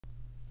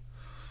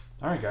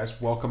All right, guys,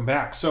 welcome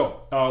back.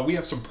 So we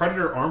have some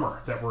Predator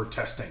armor that we're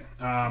testing.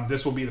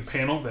 This will be the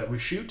panel that we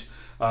shoot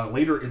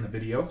later in the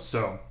video.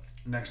 So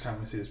next time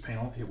we see this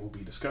panel, it will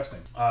be disgusting.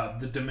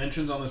 The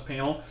dimensions on this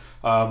panel,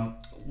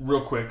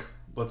 real quick,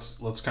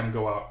 let's kind of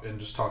go out and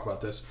just talk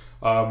about this.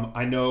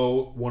 I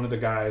know one of the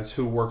guys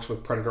who works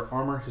with Predator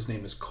armor. His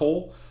name is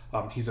Cole.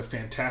 He's a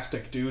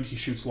fantastic dude. He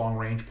shoots long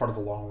range, part of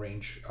the long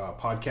range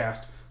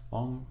podcast,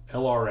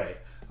 LRT.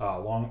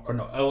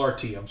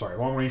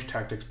 Long Range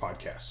Tactics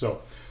podcast.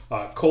 So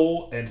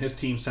Cole and his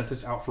team sent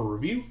this out for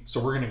review, so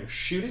we're going to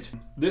shoot it.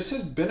 This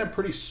has been a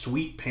pretty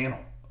sweet panel.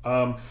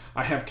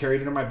 I have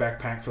carried it in my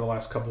backpack for the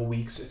last couple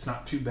weeks. It's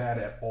not too bad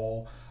at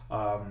all.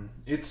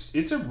 It's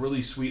a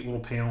really sweet little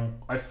panel.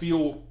 I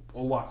feel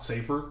a lot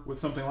safer with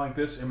something like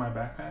this in my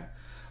backpack.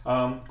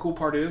 Cool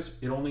part is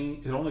it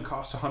only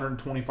costs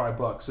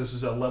 $125. This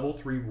is a level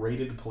 3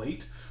 rated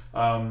plate.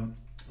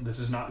 This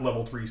is not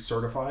level 3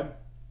 certified.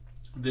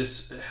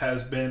 This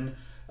has been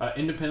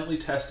independently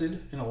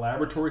tested in a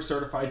laboratory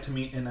certified to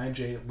meet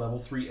NIJ level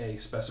 3A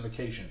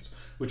specifications,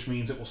 which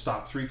means it will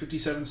stop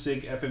 357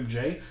 SIG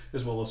FMJ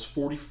as well as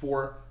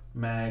 44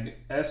 mag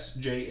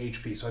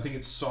SJHP. So I think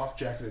it's soft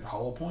jacketed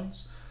hollow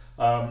points.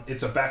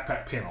 It's a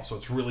backpack panel, so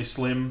it's really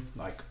slim,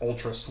 like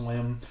ultra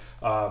slim.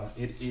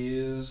 It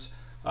is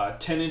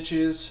 10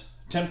 inches,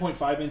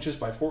 10.5 inches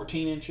by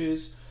 14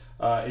 inches.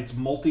 It's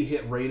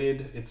multi-hit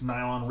rated. It's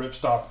nylon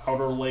ripstop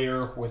outer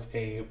layer with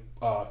a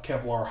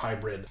Kevlar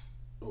hybrid.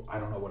 I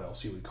don't know what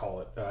else you would call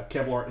it.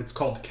 Kevlar. It's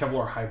called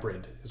Kevlar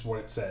hybrid is what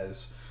it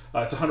says.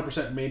 It's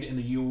 100% made in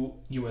the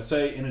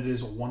USA, and it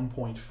is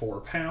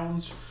 1.4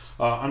 pounds.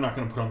 I'm not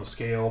going to put on the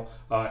scale.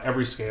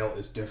 Every scale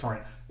is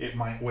different. It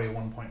might weigh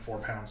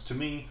 1.4 pounds to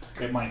me.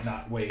 It might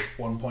not weigh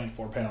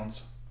 1.4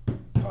 pounds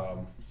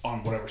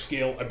on whatever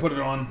scale I put it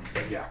on.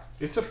 But yeah,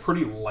 it's a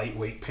pretty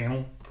lightweight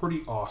panel.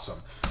 Pretty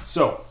awesome.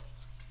 So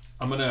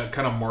I'm going to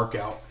kind of mark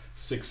out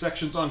 6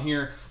 sections on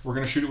here. We're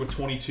going to shoot it with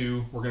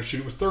 22. We're going to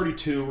shoot it with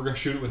 32. We're going to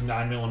shoot it with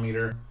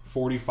 9mm,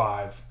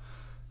 45,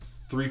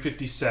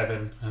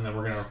 357, and then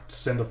we're going to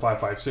send a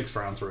 5.56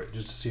 round through it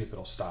just to see if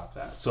it'll stop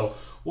that. So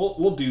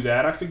we'll do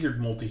that. I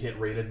figured multi-hit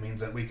rated means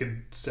that we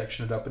could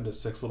section it up into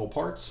 6 little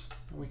parts.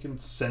 And we can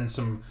send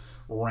some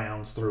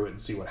rounds through it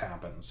and see what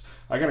happens.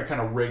 I got to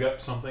kind of rig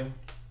up something,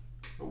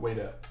 a way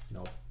to,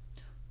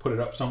 put it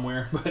up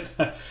somewhere,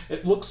 but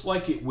it looks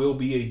like it will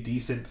be a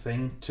decent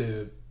thing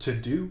to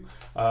do.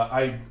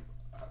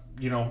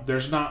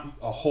 There's not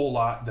a whole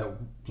lot that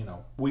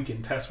we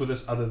can test with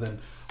this other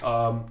than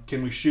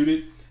can we shoot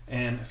it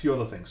and a few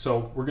other things.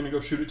 So we're gonna go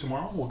shoot it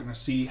tomorrow. We're gonna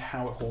see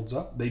how it holds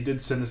up. They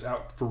did send this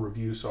out for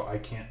review, so I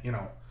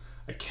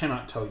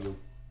cannot tell you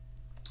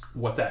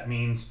what that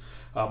means.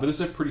 But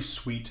this is a pretty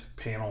sweet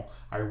panel.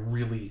 I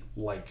really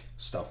like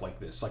stuff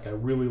like this. Like, I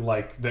really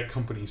like that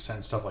companies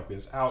send stuff like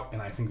this out,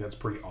 and I think that's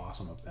pretty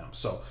awesome of them.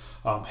 So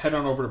head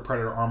on over to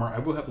Predator Armor. I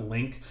will have a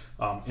link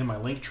in my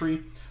link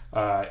tree.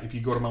 If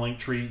you go to my link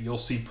tree, you'll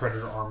see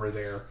Predator Armor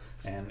there,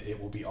 and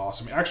it will be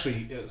awesome.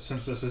 Actually,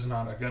 since this is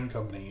not a gun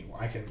company,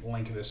 I can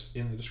link this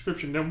in the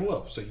description down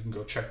below, so you can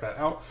go check that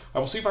out. I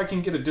will see if I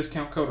can get a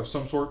discount code of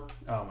some sort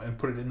and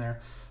put it in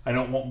there. I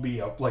know it won't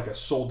be like a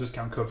sole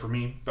discount code for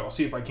me, but I'll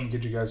see if I can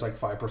get you guys like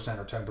 5%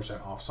 or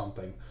 10% off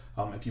something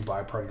if you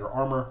buy Predator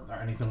Armor or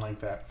anything like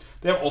that.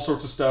 They have all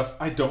sorts of stuff.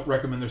 I don't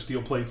recommend their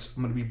steel plates.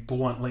 I'm going to be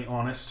bluntly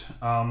honest.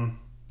 I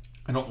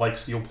don't like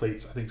steel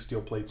plates. I think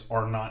steel plates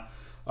are not...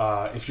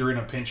 if you're in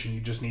a pinch and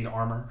you just need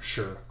armor,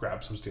 sure,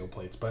 grab some steel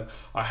plates. But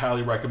I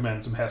highly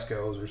recommend some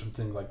Heskos or some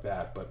things like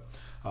that. But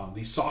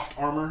the soft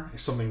armor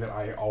is something that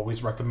I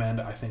always recommend.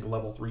 I think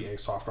level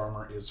 3A soft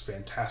armor is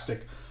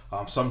fantastic.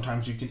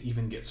 Sometimes you can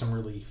even get some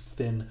really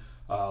thin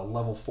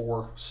level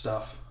 4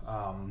 stuff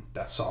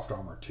that's soft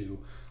armor too,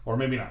 or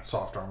maybe not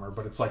soft armor,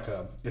 but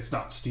it's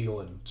not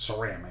steel and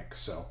ceramic.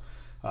 So,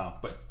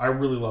 but I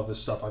really love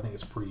this stuff. I think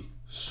it's pretty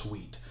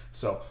sweet.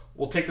 So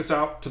we'll take this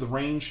out to the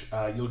range.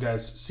 You'll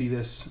guys see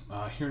this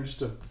here in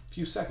just a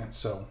few seconds.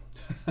 So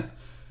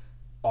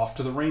off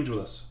to the range with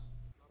us.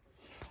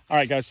 All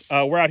right, guys,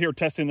 we're out here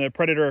testing the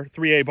Predator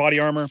 3A body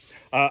armor.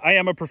 I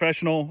am a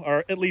professional,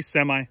 or at least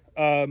semi.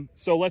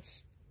 So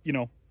let's,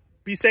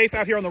 be safe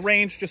out here on the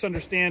range. Just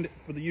understand,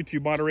 for the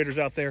YouTube moderators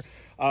out there,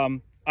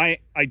 I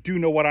do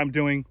know what I'm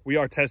doing. We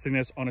are testing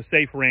this on a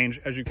safe range.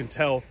 As you can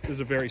tell, this is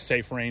a very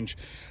safe range.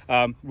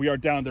 We are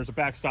down, there's a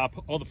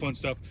backstop, all the fun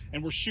stuff,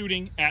 and we're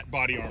shooting at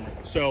body armor.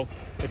 So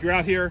if you're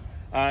out here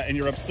and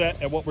you're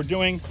upset at what we're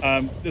doing,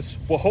 this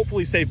will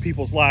hopefully save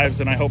people's lives,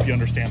 and I hope you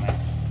understand that.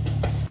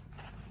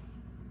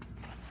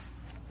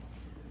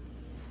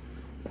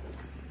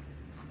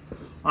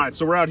 All right,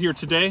 so we're out here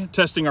today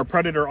testing our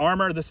Predator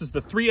armor. This is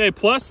the 3A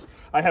Plus.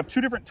 I have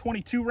 2 different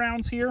 22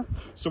 rounds here.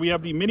 So we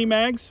have the mini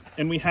mags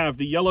and we have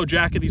the yellow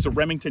jacket. These are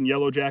Remington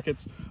yellow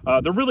jackets.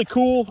 They're really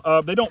cool.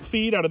 They don't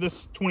feed out of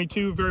this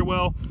 22 very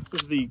well.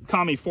 This is the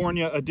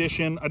California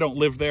edition. I don't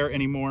live there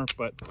anymore,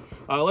 but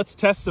let's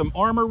test some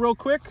armor real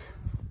quick.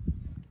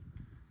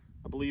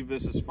 I believe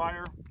this is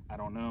fire. I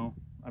don't know.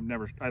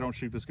 I don't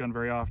shoot this gun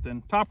very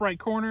often. Top right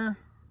corner.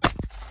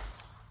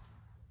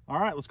 All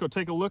right, let's go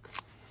take a look.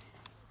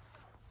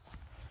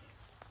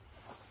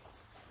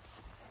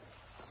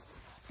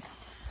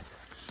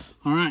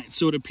 All right,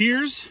 so it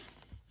appears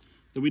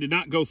that we did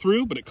not go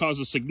through, but it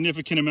caused a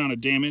significant amount of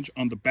damage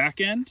on the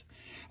back end.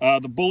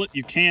 The bullet,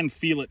 you can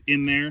feel it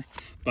in there,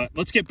 but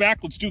let's get back.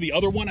 Let's do the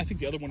other one. I think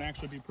the other one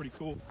actually be pretty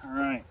cool. All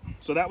right,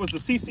 so that was the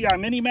CCI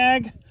Mini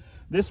Mag.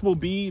 This will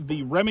be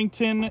the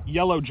Remington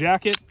Yellow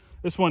Jacket.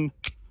 This one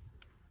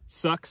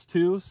sucks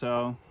too,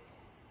 so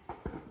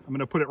I'm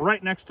gonna put it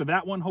right next to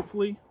that one,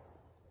 hopefully.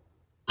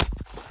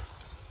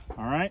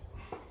 All right.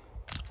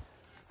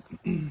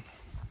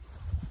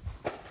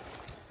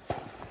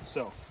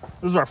 So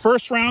this is our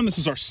first round. This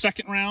is our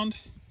second round.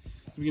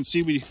 You can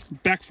see we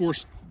back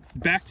face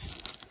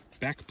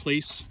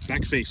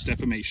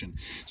defamation.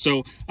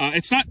 So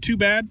it's not too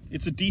bad.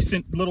 It's a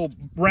decent little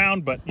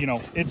round, but you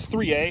know, it's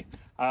 3A.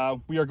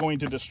 We are going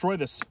to destroy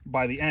this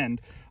by the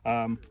end.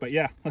 But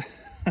yeah,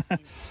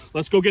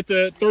 let's go get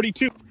the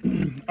 32.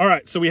 All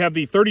right, so we have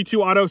the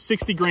 32 Auto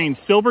 60 grain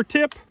silver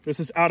tip.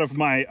 This is out of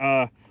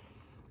my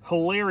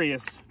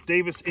hilarious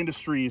Davis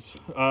Industries.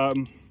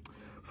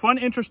 Fun,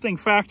 interesting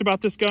fact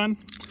about this gun.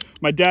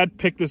 My dad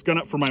picked this gun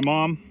up for my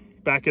mom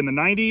back in the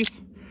 90s.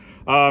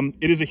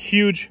 It is a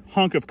huge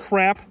hunk of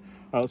crap.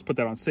 Let's put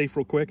that on safe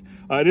real quick.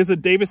 It is a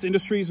Davis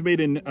Industries made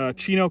in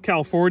Chino,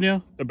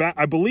 California.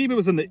 I believe it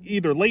was in the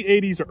either late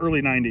 80s or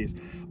early 90s.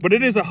 But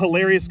it is a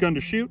hilarious gun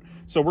to shoot.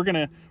 So we're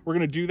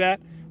gonna do that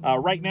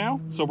right now.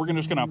 So we're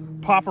just gonna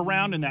pop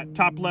around in that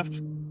top left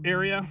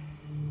area.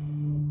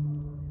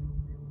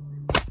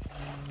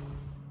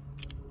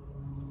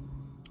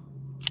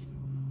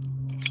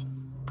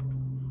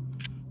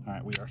 All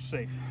right, we are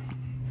safe.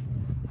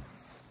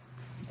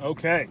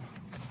 Okay,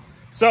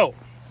 so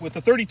with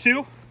the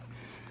 32,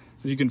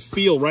 you can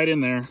feel right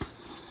in there.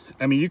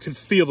 I mean, you can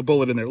feel the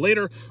bullet in there.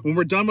 Later, when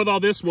we're done with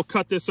all this, we'll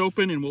cut this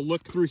open and we'll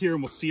look through here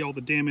and we'll see all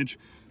the damage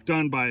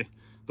done by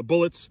the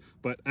bullets.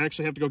 But I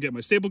actually have to go get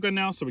my staple gun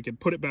now so we can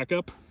put it back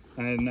up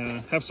and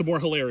have some more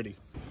hilarity.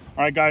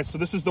 All right, guys, so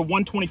this is the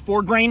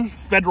 124 grain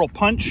Federal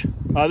Punch.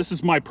 This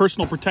is my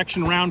personal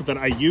protection round that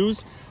I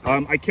use.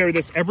 I carry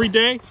this every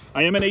day.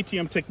 I am an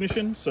ATM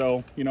technician,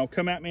 so, you know,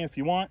 come at me if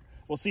you want.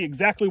 We'll see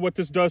exactly what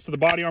this does to the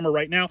body armor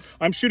right now.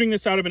 I'm shooting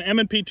this out of an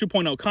M&P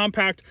 2.0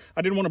 compact.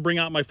 I didn't want to bring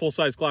out my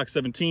full-size Glock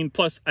 17.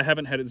 Plus, I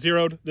haven't had it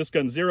zeroed. This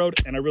gun's zeroed,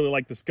 and I really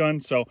like this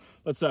gun. So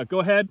let's go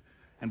ahead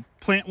and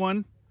plant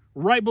one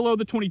right below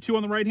the 22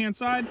 on the right-hand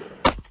side.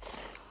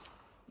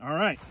 All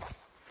right.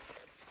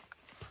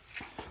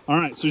 All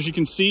right, so as you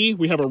can see,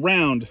 we have a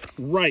round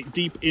right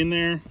deep in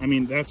there. I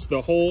mean, that's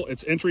the hole.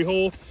 It's entry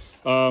hole.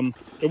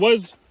 It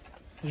was,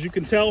 as you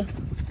can tell,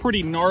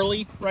 pretty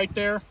gnarly right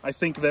there. I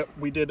think that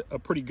we did a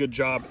pretty good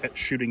job at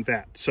shooting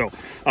that. So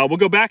we'll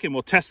go back and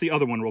we'll test the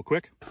other one real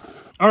quick.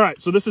 All right,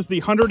 so this is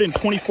the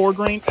 124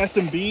 grain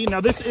SMB.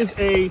 Now this is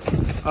a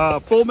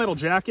full metal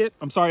jacket.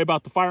 I'm sorry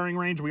about the firing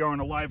range. We are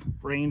on a live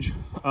range.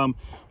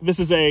 This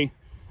is a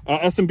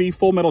SMB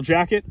full metal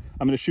jacket.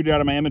 I'm going to shoot it out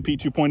of my M&P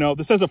 2.0.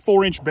 This has a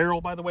 4-inch barrel,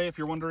 by the way, if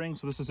you're wondering.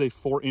 So this is a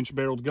 4-inch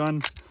barreled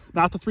gun,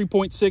 not the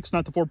 3.6,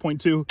 not the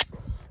 4.2.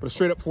 but a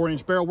straight up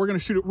 4-inch barrel. We're going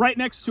to shoot it right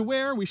next to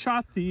where we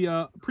shot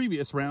the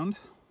previous round.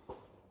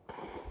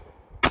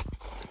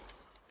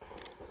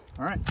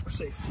 All right, we're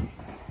safe.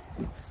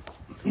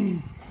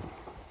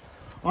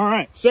 All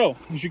right, so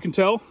as you can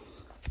tell,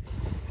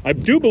 I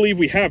do believe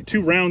we have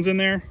 2 rounds in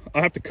there.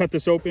 I'll have to cut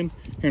this open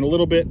here in a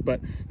little bit, but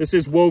this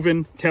is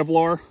woven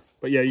Kevlar.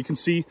 But yeah, you can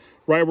see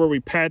right where we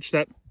punched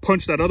that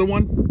other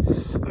one.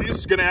 This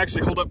is going to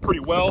actually hold up pretty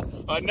well.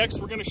 Next,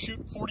 we're going to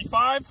shoot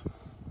 45.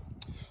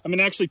 I'm going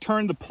to actually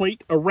turn the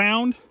plate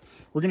around.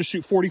 We're going to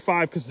shoot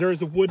 45 because there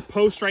is a wood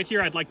post right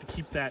here. I'd like to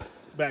keep that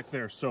back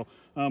there. So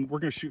we're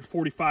going to shoot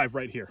 45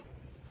 right here.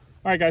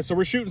 All right, guys, so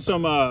we're shooting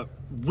some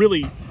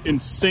really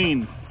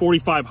insane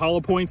 45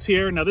 hollow points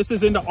here. Now, this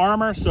is into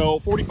armor, so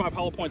 45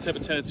 hollow points have a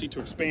tendency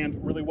to expand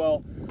really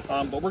well.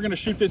 But we're going to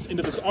shoot this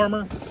into this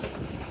armor.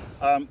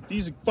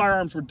 These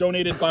firearms were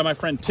donated by my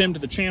friend Tim to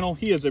the channel.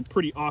 He is a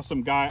pretty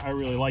awesome guy. I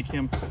really like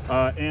him.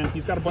 And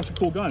he's got a bunch of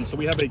cool guns. So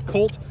we have a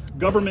Colt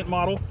government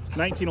model,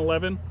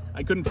 1911.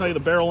 I couldn't tell you the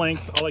barrel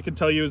length. All I can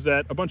tell you is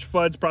that a bunch of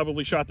FUDs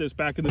probably shot this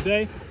back in the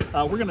day.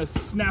 We're going to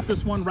snap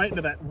this one right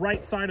into that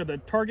right side of the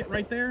target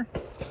right there.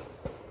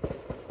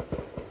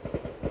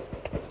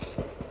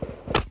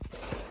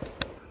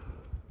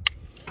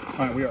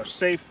 All right, we are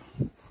safe.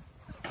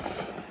 All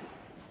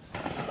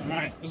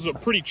right, this is a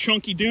pretty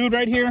chunky dude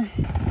right here.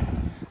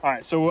 All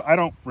right, so I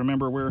don't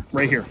remember where,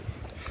 right here.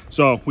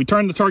 So we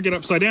turned the target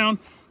upside down,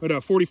 let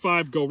a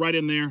 45 go right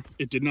in there.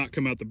 It did not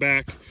come out the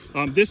back.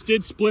 This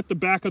did split the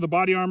back of the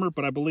body armor,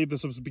 but I believe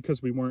this was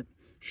because we weren't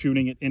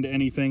shooting it into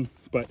anything.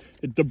 But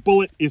the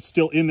bullet is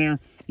still in there.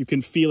 You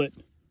can feel it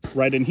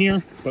right in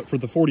here, but for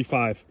the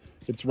 45,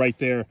 it's right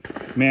there.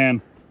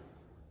 Man,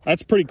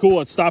 that's pretty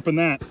cool at stopping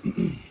that.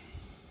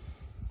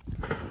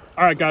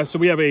 All right, guys, so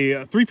we have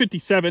a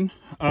 357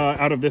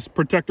 out of this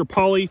Protector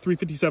Poly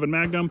 357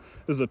 Magnum.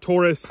 This is a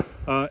Taurus.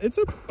 It's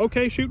a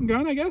okay shooting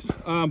gun, I guess.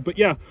 But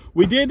yeah,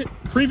 we did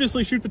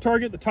previously shoot the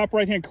target, the top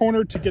right-hand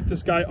corner, to get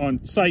this guy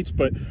on sight,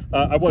 but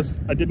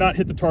I did not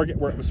hit the target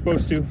where it was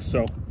supposed to.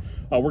 So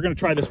we're going to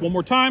try this one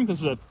more time. This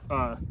is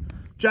a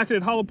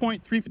Jacketed hollow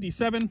point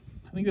 357.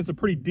 I think that's a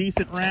pretty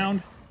decent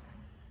round.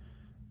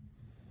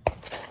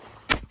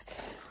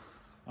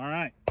 All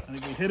right, I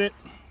think we hit it.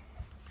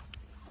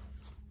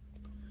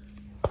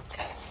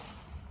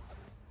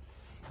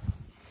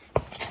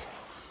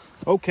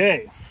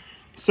 Okay,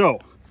 so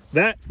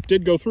that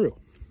did go through.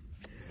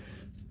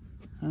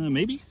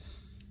 Maybe.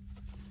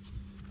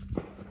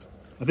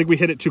 I think we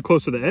hit it too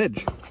close to the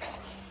edge.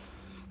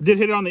 I did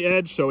hit it on the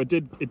edge, so it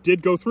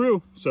did go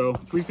through. So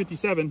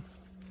 357.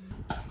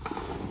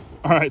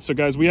 All right, so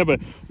guys, we have a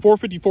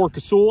 454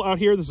 Casull out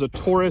here. This is a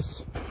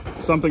Taurus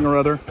something or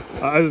other.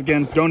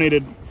 Again,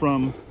 donated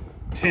from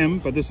Tim,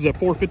 but this is a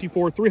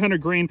 454 300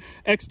 grain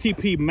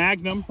XTP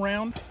Magnum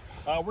round.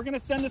 We're gonna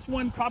send this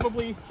one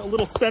probably a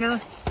little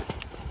center.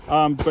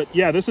 But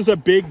yeah, this is a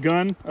big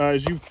gun.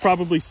 As you've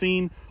probably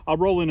seen, I'll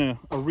roll in a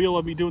reel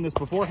of me doing this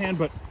beforehand,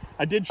 but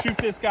I did shoot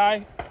this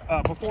guy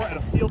before at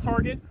a steel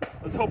target.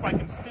 Let's hope I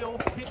can still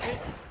hit it.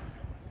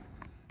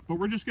 But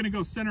we're just gonna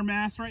go center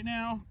mass right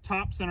now,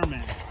 top center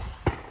mass.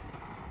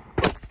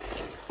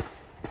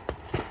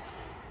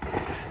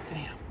 God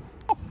damn.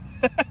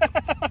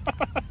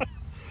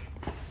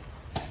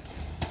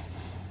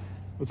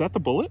 Was that the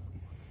bullet?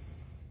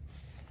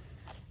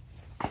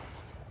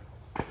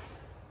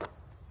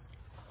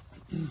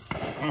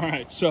 All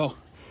right, so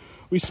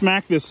we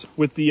smacked this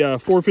with the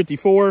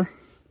 454.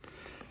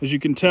 As you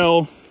can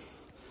tell,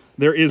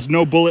 there is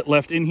no bullet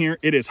left in here.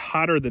 It is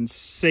hotter than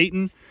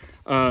Satan,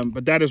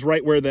 but that is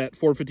right where that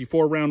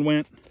 454 round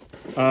went.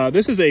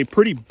 This is a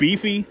pretty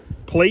beefy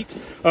plate.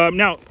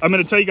 Now, I'm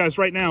going to tell you guys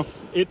right now,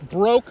 it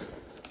broke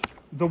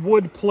the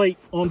wood plate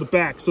on the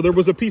back. So there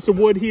was a piece of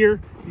wood here.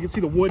 You can see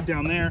the wood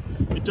down there.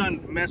 It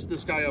done messed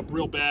this guy up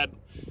real bad.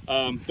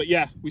 But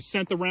yeah, we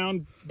sent the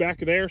round back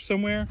there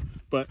somewhere.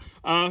 But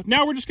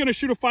now we're just going to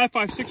shoot a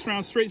 5.56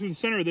 round straight through the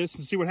center of this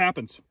and see what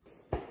happens.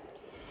 All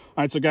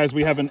right, so guys,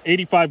 we have an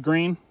 85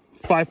 grain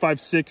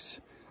 5.56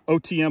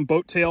 OTM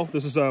boat tail.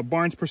 This is a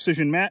Barnes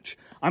Precision Match.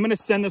 I'm going to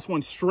send this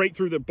one straight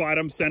through the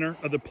bottom center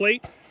of the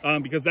plate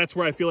because that's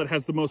where I feel it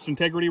has the most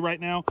integrity right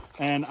now.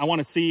 And I want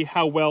to see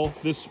how well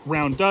this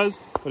round does.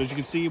 But as you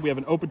can see, we have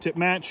an open tip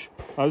match.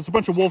 There's a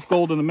bunch of Wolf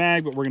Gold in the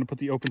mag, but we're going to put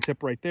the open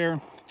tip right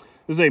there.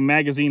 This is a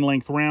magazine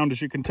length round,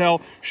 as you can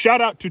tell.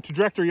 Shout out to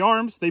Trajectory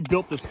Arms. They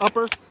built this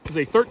upper. This is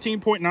a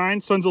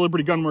 13.9 Sons of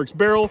Liberty Gunworks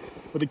barrel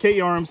with a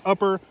KE Arms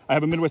upper. I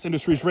have a Midwest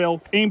Industries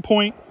rail aim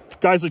point,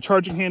 Geissele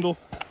charging handle,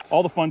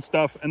 all the fun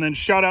stuff. And then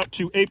shout out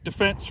to Ape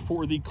Defense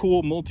for the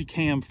cool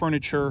multicam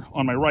furniture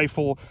on my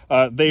rifle.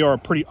 They are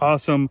pretty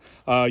awesome.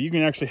 You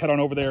can actually head on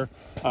over there.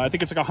 I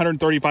think it's like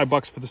 135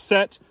 bucks for the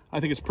set.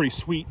 I think it's pretty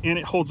sweet, and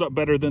it holds up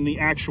better than the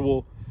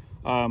actual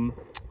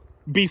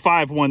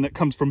B5 one that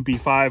comes from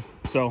B5.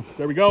 So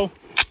there we go.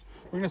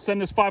 We're gonna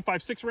send this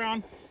 5.56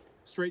 round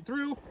straight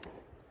through,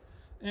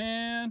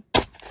 and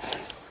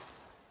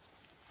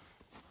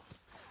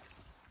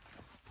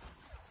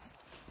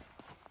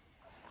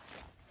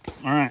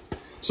all right,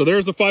 so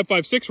there's the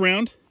 5.56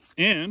 round,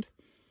 and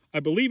I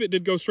believe it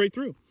did go straight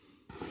through.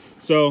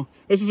 So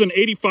this is an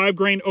 85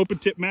 grain open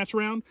tip match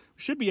round.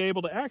 We should be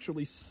able to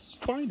actually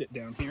find it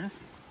down here.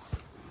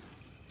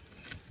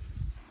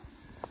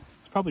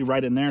 It's probably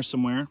right in there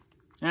somewhere.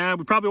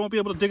 We probably won't be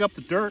able to dig up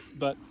the dirt,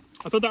 but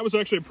I thought that was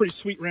actually a pretty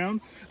sweet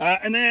round.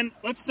 And then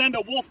let's send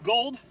a Wolf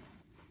Gold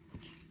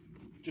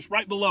just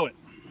right below it.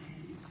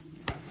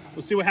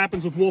 We'll see what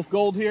happens with Wolf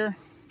Gold here.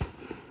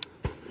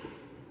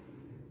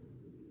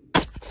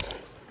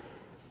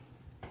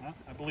 Well,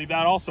 I believe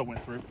that also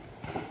went through.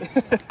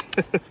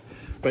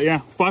 But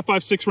yeah,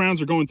 5.56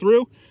 rounds are going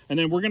through, and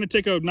then we're going to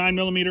take a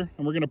 9mm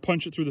and we're going to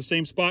punch it through the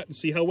same spot and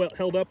see how well it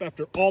held up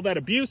after all that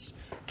abuse,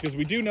 because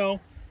we do know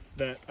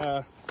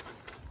that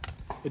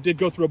it did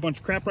go through a bunch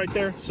of crap right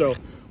there. So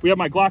we have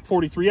my Glock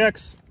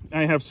 43X.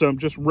 I have some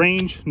just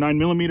range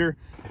 9mm. We're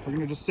going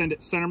to just send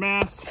it center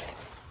mass.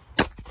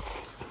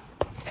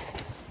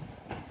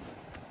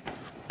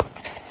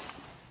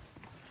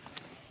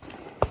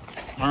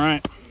 All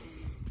right,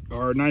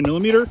 our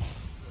 9mm.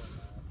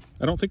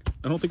 I don't think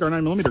our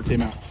 9mm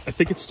came out. I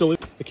think it's still,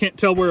 I can't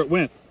tell where it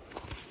went.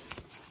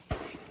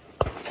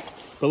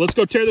 But let's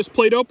go tear this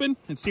plate open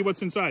and see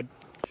what's inside.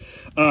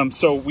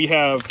 So we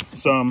have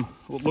some,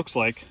 what looks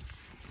like,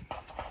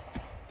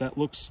 that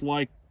looks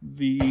like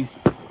the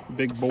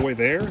big boy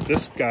there.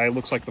 This guy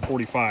looks like the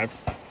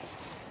 45.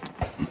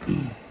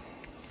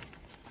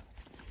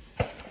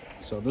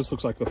 So this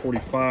looks like the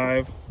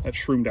 45. That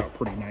shroomed out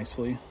pretty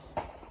nicely.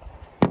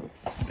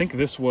 I think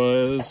this is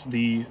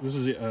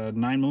a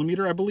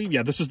 9mm, I believe.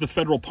 Yeah, this is the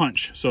Federal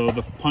Punch. So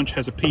the punch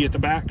has a P at the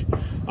back.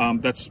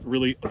 That's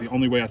really the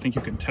only way I think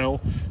you can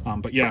tell.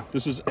 But yeah,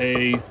 this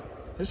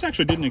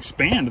actually didn't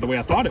expand the way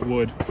I thought it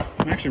would.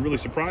 I'm actually really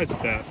surprised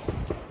with that.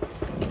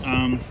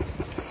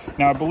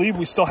 Now I believe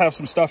we still have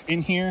some stuff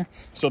in here.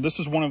 So this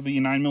is one of the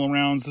 9mm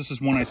rounds. This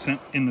is one I sent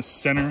in the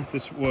center.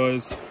 This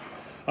was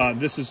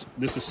This is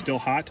still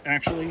hot,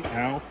 actually.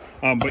 Ow.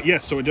 But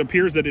yes, so it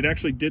appears that it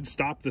actually did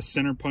stop the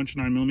center punch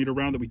 9mm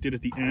round that we did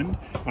at the end.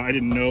 I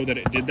didn't know that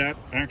it did that,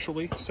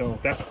 actually, so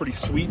that's pretty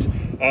sweet.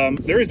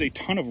 There is a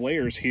ton of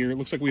layers here. It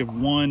looks like we have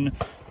 1,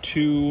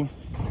 2,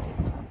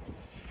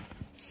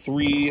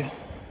 3,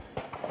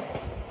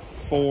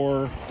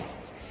 4.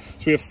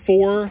 So we have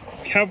 4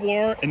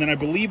 Kevlar, and then I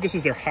believe this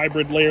is their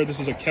hybrid layer.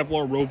 This is a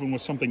Kevlar woven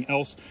with something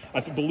else.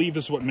 I believe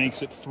this is what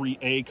makes it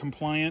 3A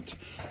compliant.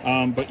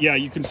 But yeah,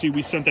 you can see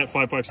we sent that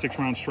 5.56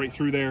 round straight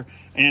through there,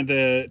 and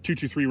the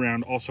 223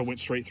 round also went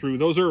straight through.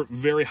 Those are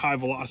very high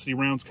velocity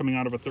rounds coming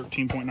out of a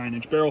 13.9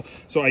 inch barrel,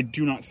 so I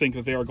do not think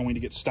that they are going to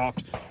get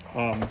stopped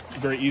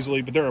very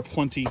easily, but there are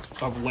plenty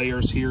of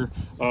layers here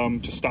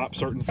to stop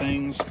certain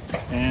things,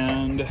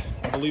 and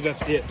I believe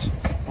that's it.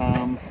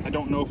 I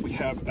don't know if we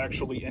have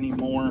actually any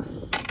more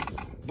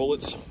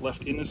bullets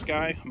left in this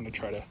guy. I'm going to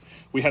try to,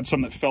 we had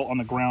some that fell on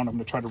the ground. I'm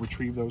going to try to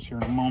retrieve those here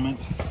in a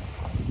moment.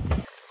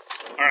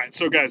 All right,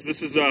 so guys,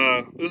 this is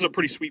a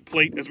pretty sweet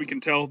plate, as we can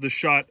tell. This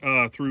shot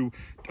through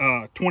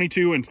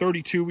 22 and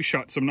 32. We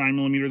shot some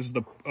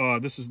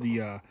 9mm. This is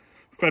the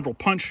Federal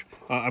Punch.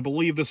 I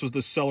believe this was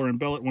the Cellar and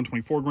Bellet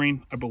 124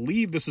 grain. I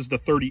believe this is the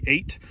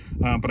 38,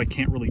 but I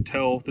can't really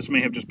tell. This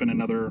may have just been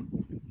another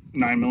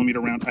 9mm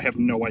round. I have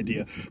no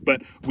idea,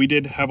 but we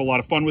did have a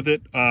lot of fun with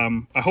it.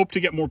 I hope to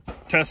get more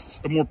tests,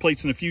 more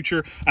plates in the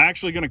future. I'm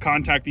actually going to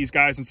contact these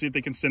guys and see if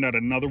they can send out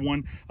another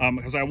one,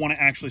 because I want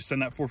to actually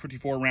send that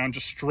 454 round,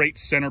 just straight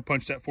center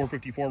punch that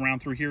 454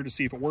 round through here to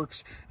see if it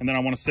works. And then I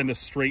want to send a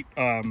straight,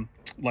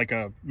 like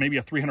maybe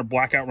a 300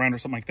 blackout round or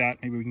something like that.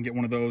 Maybe we can get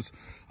one of those.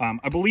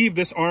 I believe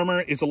this armor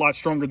is a lot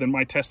stronger than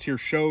my test here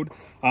showed.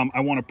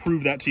 I want to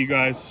prove that to you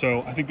guys,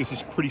 so I think this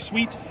is pretty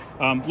sweet.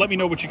 Let me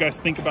know what you guys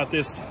think about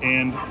this,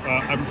 and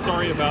I'm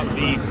sorry about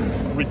the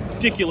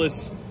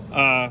ridiculous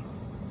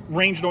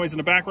range noise in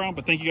the background,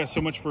 but thank you guys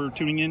so much for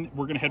tuning in.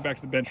 We're going to head back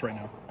to the bench right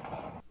now.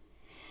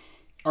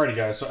 Alrighty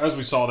guys, so as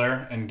we saw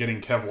there, and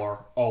getting Kevlar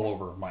all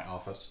over my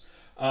office,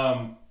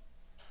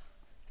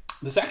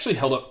 this actually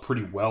held up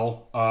pretty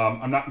well.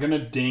 I'm not going to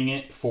ding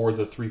it for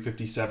the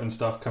 357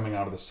 stuff coming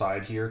out of the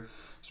side here,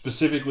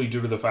 specifically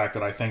due to the fact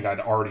that I think I'd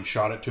already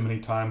shot it too many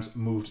times,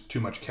 moved too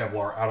much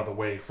Kevlar out of the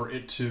way for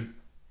it to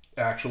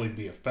actually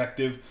be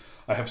effective.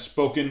 I have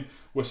spoken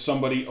with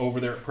somebody over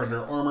there at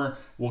Predator Armor.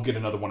 We'll get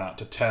another one out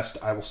to test.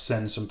 I will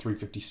send some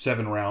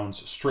 357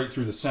 rounds straight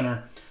through the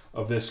center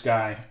of this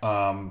guy,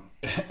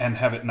 and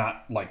have it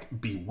not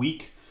like be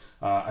weak.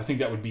 I think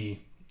that would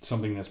be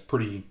something that's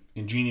pretty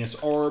ingenious,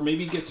 or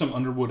maybe get some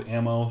Underwood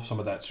ammo, some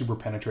of that super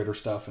penetrator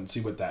stuff, and see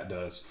what that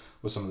does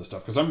with some of the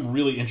stuff, because I'm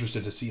really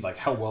interested to see like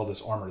how well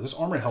this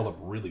armor held up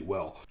really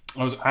well.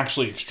 I was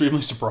actually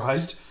extremely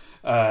surprised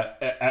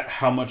at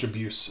how much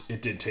abuse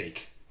it did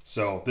take.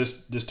 So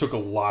this took a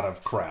lot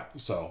of crap.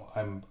 So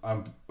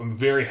I'm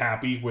very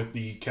happy with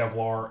the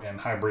Kevlar and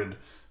hybrid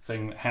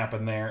thing that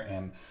happened there,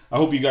 and I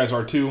hope you guys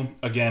are too.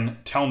 Again,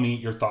 tell me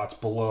your thoughts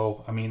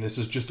below. I mean, this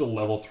is just a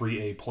level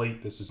 3A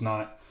plate. This is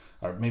not,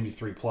 or maybe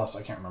 3+,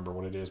 I can't remember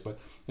what it is, but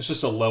it's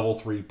just a level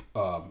 3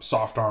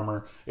 soft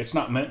armor. It's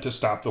not meant to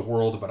stop the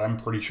world, but I'm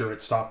pretty sure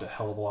it stopped a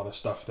hell of a lot of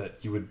stuff that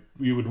you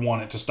would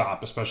want it to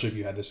stop, especially if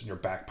you had this in your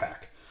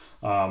backpack.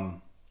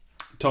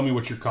 Tell me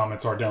what your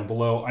comments are down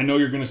below. I know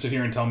you're going to sit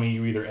here and tell me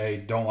you either A,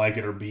 don't like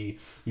it, or B,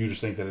 you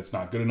just think that it's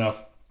not good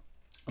enough.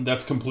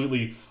 That's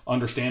completely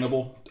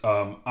understandable.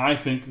 I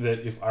think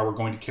that if I were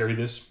going to carry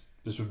this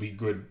would be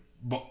good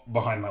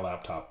behind my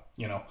laptop.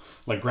 You know,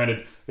 like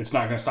granted, it's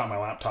not going to stop my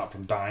laptop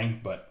from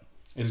dying, but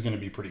it's going to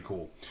be pretty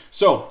cool.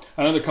 So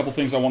another couple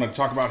things I wanted to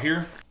talk about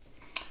here.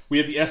 We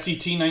have the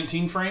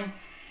SCT-19 frame.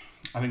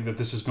 I think that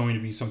this is going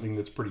to be something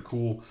that's pretty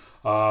cool.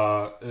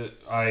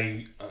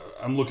 I'm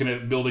looking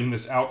at building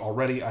this out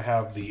already. I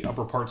have the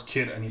upper parts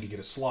kit. I need to get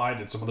a slide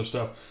and some other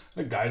stuff.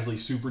 A Geissele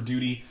Super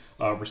Duty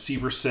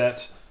receiver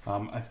set.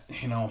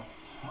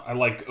 I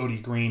like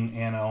OD Green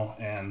Anno,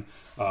 and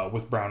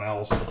with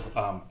Brownells,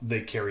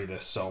 they carry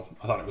this, so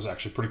I thought it was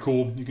actually pretty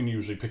cool. You can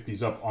usually pick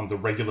these up on the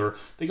regular.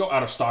 They go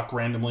out of stock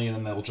randomly, and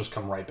then they'll just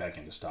come right back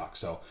into stock.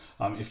 So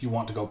if you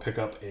want to go pick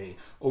up a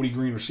OD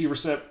Green receiver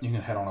set, you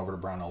can head on over to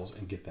Brownells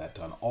and get that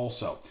done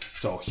also.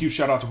 So huge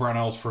shout out to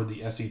Brownells for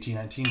the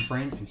SCT-19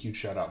 frame, and huge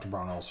shout out to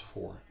Brownells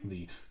for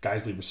the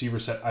Geissele receiver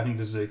set. I think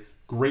this is a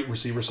great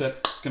receiver set.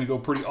 It's going to go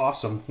pretty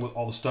awesome with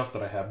all the stuff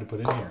that I have to put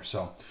in here.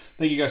 So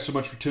thank you guys so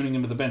much for tuning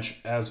into the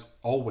bench. As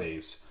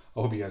always,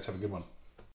 I hope you guys have a good one.